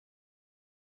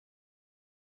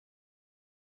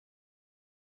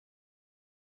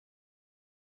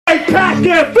Pack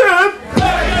FM.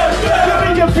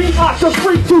 Give me a beat I can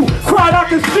free to, crowd I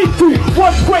can speak to.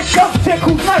 One quick uptick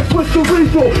who's nice with the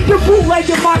regal. You're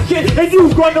bootlegging my shit and you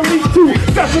gonna leak too.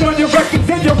 Stepping on your records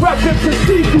and your weapons can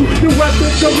see you. Your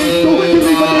weapons are lethal, you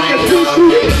leave a nigga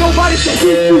see-through. Nobody can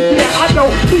beat you, yeah I know,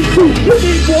 me too. You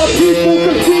need more people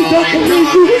cause we don't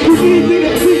believe you. You need me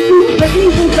to teach you the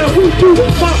evils that we do.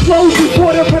 My flow's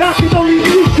important but I can only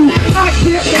lead you. I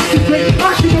can't make you drink,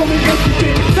 I can only make you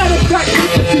think. Satisfaction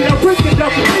to see, I'm breaking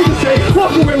down for me to say.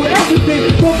 Walk away with everything,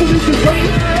 don't believe the rain.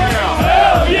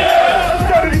 Hell yeah!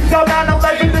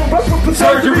 9/11 and wrestle for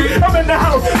surgery. I'm in the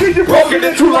house, need you broken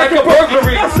into like a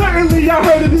burglary. Certainly I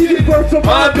heard of these words of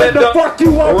mine bender. Fuck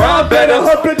you up, I'm better.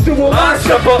 Habitual line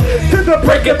stepper to the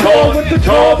breaking ball with the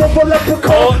jaw of a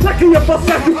leprechaun. Lucky if I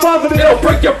sack you father, then it'll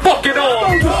break your fucking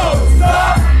arm.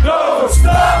 No,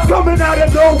 stop! Coming out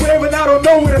of nowhere and I don't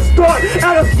know where to start.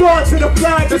 Out of start to the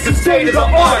flag, this is state of the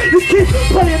art. You keep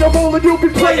playing the role and you'll be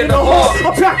playing the heart.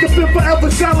 I'm back up in forever,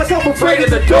 sound like I'm afraid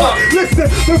of the dark. Listen,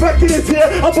 the record is here,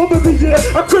 I'm over the year.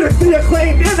 I'm critically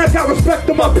acclaimed and I got respect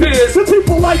to my peers. The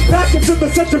people like package in the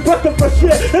such a breath of fresh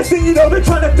air. They think you know they're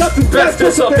trying to dust his best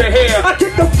up their hair. I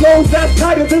kick the flows that's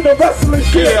tighter than the wrestling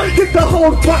gear. Get the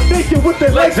whole spot naked with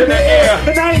their legs in the air.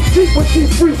 And I ain't cheap with these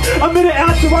freaks. I'm in it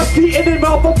after I see in their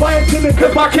mouth. I'm buying timid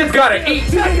cause my kids gotta eat.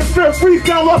 See, I can fair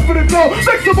freestyle off for the dough.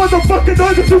 Make some motherfucking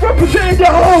noise if you represent your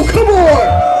home. Come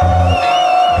on!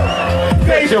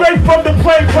 Straight from the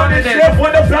plane, running shit.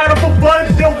 When the battle for fun,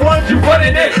 still ones you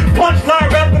running it. Punchline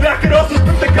rapper that could also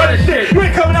spit the gun and shit. You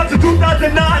ain't coming out to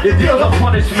 2009, you deal a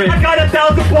punishment. I got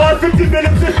 1,000 bars, 50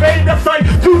 minutes is made. That's like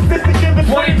 2 cents to give it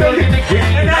 20 million again.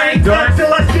 And I ain't done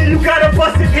till I see you gotta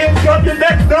bust it in. Shove your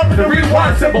next thumb and the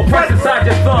rewind symbol press inside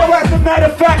your thumb. So as a matter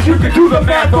of fact, you can do the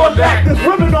math on that. There's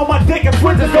women on my dick and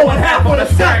twins is going half on a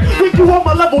sack. Think you on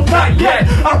my level? Not yet.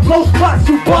 I blow spots,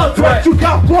 you buzz threats. You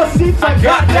got 4 seats, I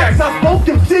got next. I smoke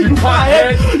and see you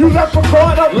high. You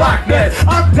leprechaun, I'm Loch Ness.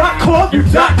 I'm .com, you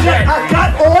 .net. I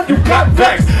got on, you got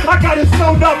vex. I got it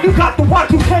sewn up, you got the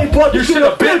Y2K, but you should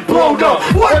have been blown up.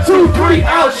 1, 2, 3,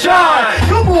 outshine.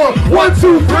 Come on, 1,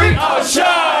 2, 3,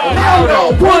 outshine.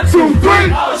 Louder, 1, 2,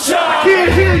 3, outshine. I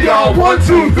can't hear y'all. 1,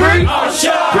 2, 3,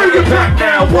 outshine. Bring it back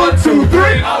now. 1, 2,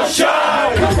 3,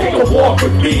 outshine. Come take a walk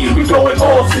with me. We going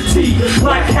all city.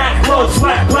 Black hat, gloves,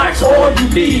 flat blacks, all you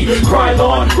need.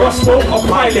 Krylon, Rusto, a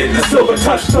pilot, a silver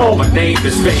touchstone. My name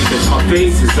is famous, my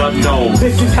face is unknown.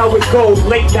 This is how it goes,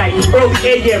 late night, early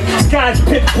AM. Skies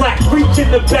pitch black, reach in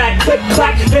the back, click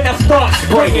clack, then I start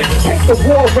spraying. Take the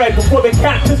war red before the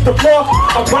cat hits the floor.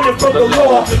 I'm running from the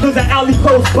law, there's an alley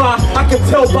close by. I can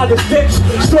tell by the stench,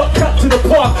 shortcut to the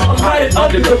park. I'm hiding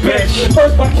under the bench.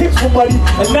 First my kicks were muddy,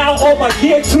 and now all my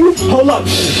gear too. Hold up,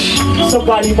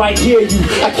 somebody might hear you.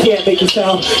 I can't make a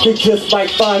sound, they just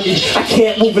might find me. I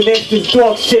can't move an inch, this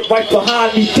dog shit right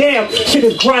behind me. Damn, shit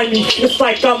is grimy. It's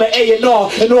like I'm an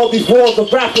A&R, and all these walls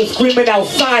of rappers screaming out,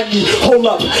 sign me. Hold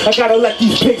up, I gotta let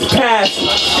these pigs pass.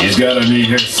 He's gotta be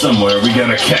here somewhere, we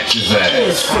gotta catch his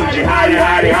ass. Hidey, hidey,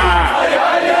 hidey,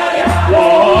 hidey.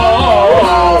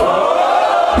 Whoa.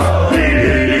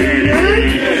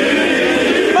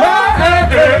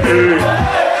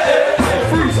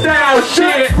 Freestyle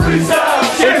shit.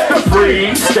 It's the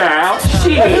freestyle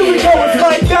shit. And here we go, it's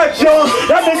like that, y'all.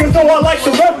 That niggas know I like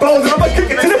the red bones. And I'ma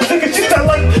kick it to this nigga, she sound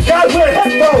like God wear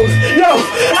headphones. Yo,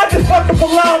 I just fucking for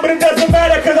loud, but it doesn't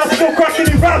matter, cause I still crack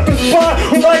any rappers fine.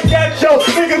 Who like that, yo?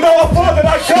 Niggas know how far that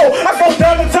I go. I go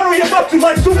down and tell you up to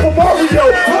like Super Mario.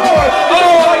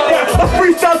 Like that. My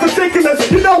freestyle's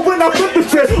ridiculous. You know when I flip the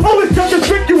shit, always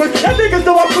conspicuous. And niggas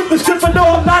know I flip the shit, but no,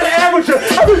 I'm not an amateur.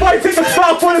 Everybody take a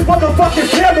spot for this motherfucking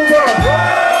camera.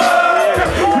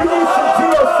 You need some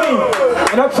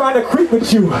TLC, and I'm trying to creep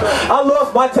with you. I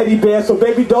lost my teddy bear, so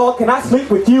baby doll, can I sleep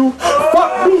with you?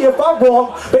 Fuck me if I'm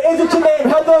wrong, but isn't your name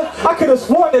Heather? I could have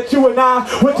sworn that you and I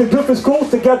went to different schools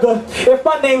together. If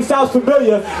my name sounds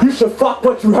familiar, you should fuck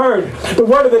what you heard. The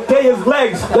word of the day is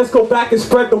legs. Let's go back and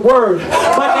spread the word.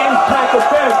 My name's Pack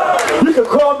FM. You can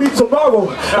call me tomorrow.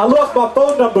 I lost my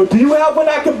phone number. Do you have one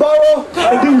I can borrow?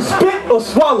 And do you spit or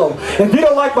swallow? If you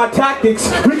don't like my tactics,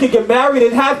 we can get married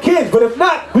and have kids. But if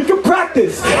not, we can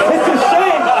practice. It's a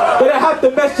shame that I have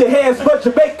to mess your hair and smudge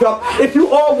your makeup. If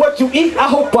you are what you eat, I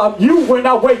hope I'm you when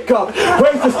I wake up.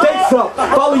 Raise the stakes up.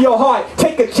 Follow your heart.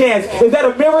 Take a chance. Is that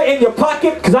a mirror in your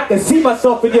pocket? Cause I can see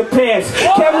myself in your pants.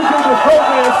 Can we do this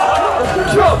romance?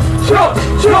 Jump, jump,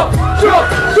 jump, jump,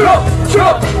 jump,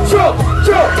 jump, jump,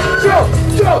 jump, jump,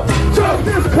 jump, jump.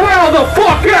 Wow the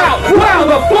fuck out! Wow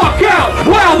the fuck out!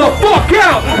 Wow the fuck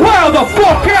out! Wow the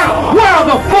fuck out! Wow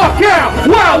the fuck out!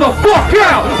 Wow the fuck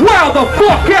out! Wow the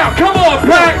fuck out! Come on,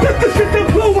 Pack!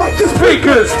 blow up the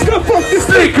speakers, scuff up the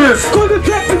sneakers, gonna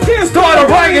drop the chairs, started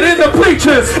ringing in the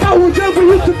bleachers. I would never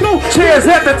used to throw Chairs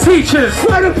at the teachers,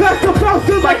 try to pass the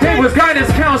bouncers like they was guidance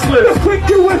the counselors. quick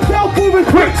you and self moving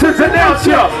Quick to denounce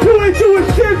ya, you ain't doing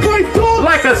shit right dog.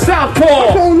 like a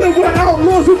southpaw. Don't live with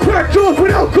outlaws who crack jaws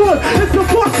without good. It's the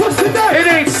boss push tonight. It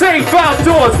ain't safe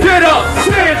outdoors. Get up,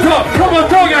 stand up, come on,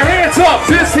 throw your hands up.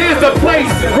 This is the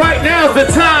place, right now's the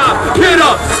time. Get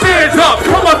up, stand up,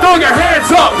 come on, throw your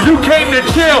hands up. You came to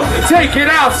chill, take it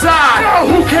outside.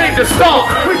 Who came to stomp?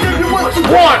 We give you what you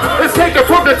One, let's take it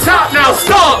from the top now.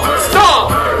 Stomp,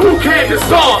 stomp. Who came to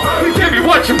stomp? We give you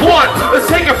what you want. Let's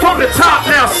take it from the top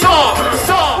now. Stomp,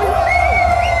 stomp.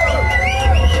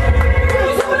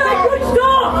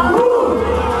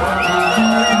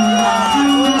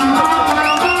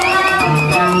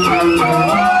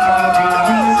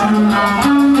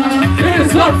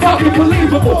 It's not fucking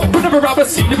believable. Whenever I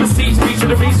see the besieged beach of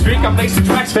the beast streak, I'm lacing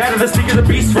tracks fatter than singing the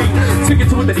beast street. Ticket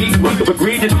to it the east week of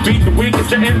agreed to beat the weakest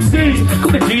the MCs.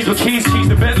 Cool the G's with keys, cheese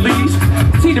and Bentleys.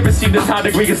 See to receive this high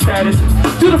degree of status.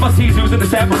 Due to my C's using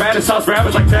the apparatus, sauce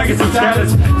rappers like daggers and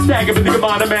status. Stagger with the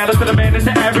amount of malice that a man is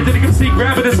the average. And you can see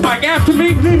grabbing this mic after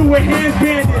me. leaving with hands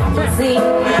banded. See,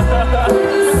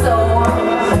 so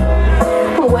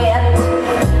wet,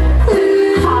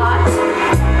 hot,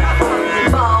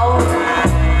 bald,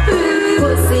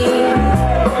 pussy,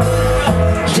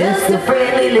 just a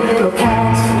friendly little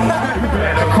cat.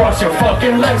 Cross your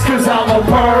fucking legs cause I'm a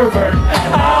pervert.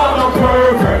 I'm a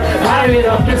pervert. I ain't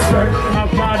up this skirt.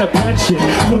 I'm not a pension.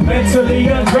 We're mentally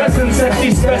undressing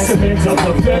sexy specimens of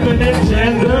the feminine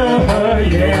gender.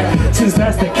 Yeah, since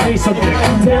that's the case, I'm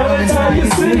thinking down entire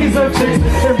cities of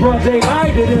chicks in broad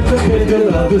daylight and in the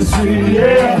middle of the street.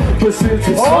 Yeah, but since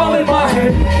it's all in my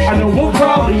head, I know we'll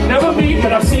probably never meet,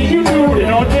 but I've seen you nude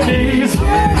and on your knees.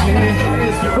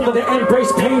 Whether they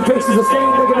embrace pain, faces a stain,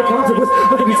 look at the consequence.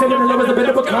 Whether we send them love as a bit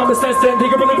of a common sense, then they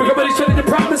can really pick up any shit in the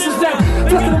promises now.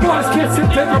 Just in the waters, can't sit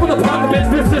there, I'm the parliament's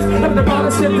business. I'm the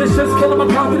bottom shit, this just killing my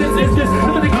confidence. Is this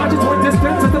limiting conscience when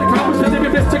distance is an accomplishment? If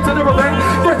you're chicks, I never ran.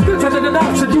 First distance is an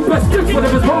option, you best fix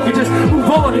whatever's wrong and just move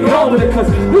on and get on with it. Cause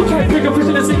you can't pick a fish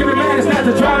in the sink of your man, it's not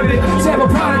to drown in it. Say I'm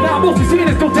proud of now, most you seeing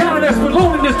is go down and that's for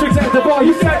loneliness drinks at the bar.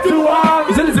 You got 2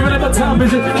 arms. Is it really my time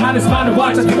vision? Mine is fine to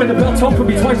watch, I keep in the belt home for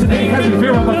me twice a day. Heavy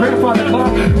fear on my grandfather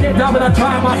clock. Can't down but I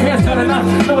try, my hands kinda not.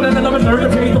 Know that I love and learn to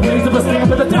pay the ways of a stamp,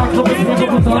 but the talk of a stamp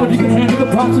of a thought if you can handle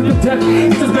the props of the death.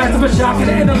 It's as massive a shock and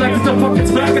the intellect is a fucking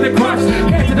smack in the crotch.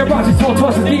 Hands to the rocks, he's full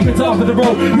tosses demons off of the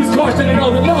road. He's cautioning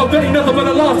all the love, ain't nothing but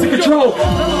a loss of control.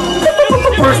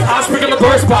 First, I sprinkle a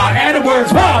burst by, and the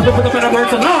words bomb. Look for the better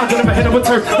words along, then I'm a hit him with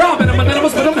turf. Robbing him, and then I'm a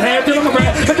spit him hand, then I'm a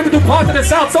rat. Let them do parts of the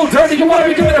south so dirty, you wanna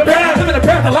be giving a bad. Living a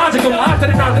pathological life that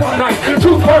is not one night.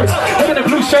 Truth first, living in a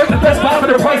blue shirt, the best bomb in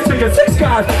the price figure. 6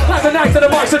 guys, like the nights of the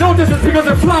mark, so don't distance because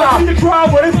they're fly. In the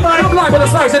crowd with it's like I'm live with a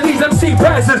slice of these MC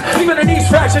passes. Even in each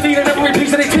fraction, needing every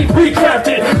piece of they keep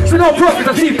recrafted. So no broken,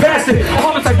 I see past it.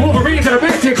 Almost like Wolverines and a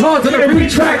man's claws and a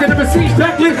retract and a besieged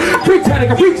backlink. Freak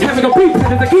tanning, a freak having a beat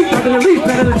pen and a geek pen and a leaf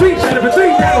pen and a dream pen and a 3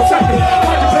 nanoseconds.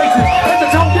 100 places. At the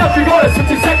tone deaf, you go to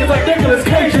 60 seconds like Nicolas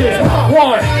Cage is.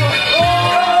 1.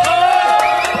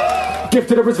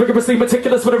 Gifted or rigorously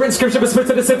meticulous with a inscription, but spit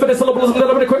to the symphony, syllables, a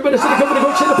little bit of equipment, a shit, a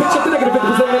good shit, a picture, the negative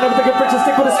 50%, and everything in French,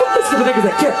 stick with a script, for the niggas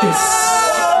that get this.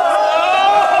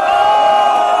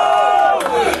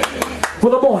 For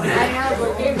the morning,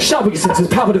 shall we senses,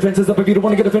 power defenses, up if you don't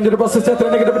want to get offended, about the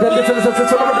negative attendance, and the senses,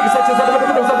 so I'm making senses, and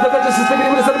the vengeance is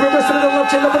living with a set of rest, and the love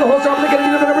chain, and the whole job, and the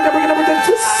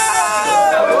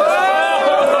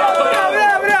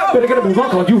better get a move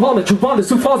on, you haul it, you bond it,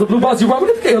 two falls, the blue balls, you roll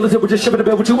with the scale, we're just shipping the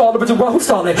bill with you all over to who's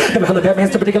solid. Never held a bad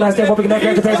man's to particular last day, walking that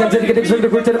guy to pass, and get the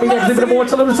root to the media, living more,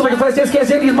 so like a flash, can't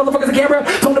see these motherfuckers on camera.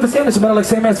 Don't understand this, man, like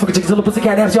same ass, fucking chicks, little pussy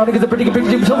cat, ass, y'all niggas are pretty good,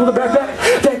 big show the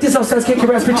backpack. That this outside can't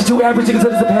your ass, picture too average, niggas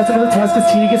under the pass, and the task is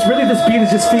tedious. Really, this beat is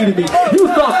just feeding me. You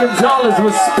thought Gonzalez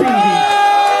was speedy.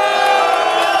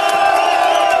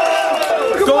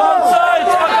 Go outside,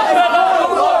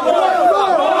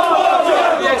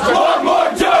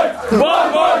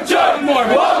 one more joint,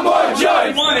 one more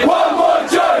joint, one more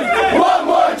joint, one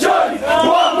more joint,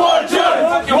 one more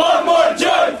joint, one more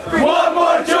joint, one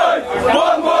more joint,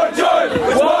 one more joint,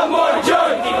 one more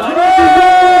joint.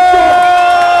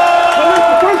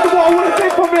 First of all, I want to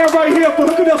thank my man right here for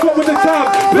hooking us up with the time.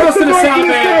 Listen to the sound,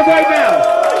 man. Right now,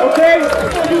 okay?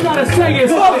 You gotta say it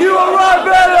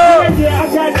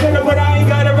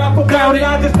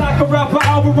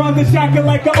around the shack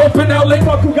like an open outlet.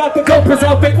 Fuck who got the dopest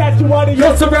outfit. Catch you out of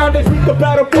your surroundings. Read the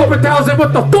battle for 1,000.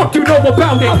 What the fuck you know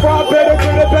about it? I far better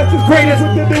than the best is greatest.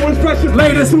 With the newest, freshest,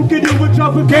 latest. Who can do with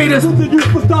jumping gators? Who's the use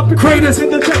for stopping craters? In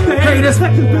the check the haters.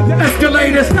 Texas business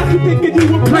escalators. Got you thinking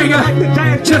you a player. Like the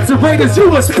Giants, Jets, and Raiders.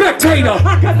 You a spectator.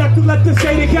 I got nothing left to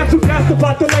say. They can't too fast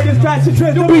about the latest fashion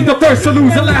trend. You'll be the first to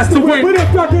lose and last to win. But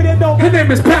if y'all didn't know, her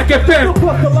name is Pack FM. Don't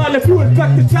cross the line if you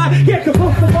expect the shot. Can't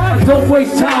compose the line. Don't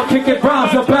waste time kicking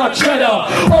rhymes about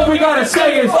cheddar. All we gotta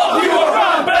say is, oh, you are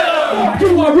rhyme better.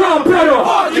 You are rhyme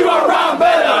better.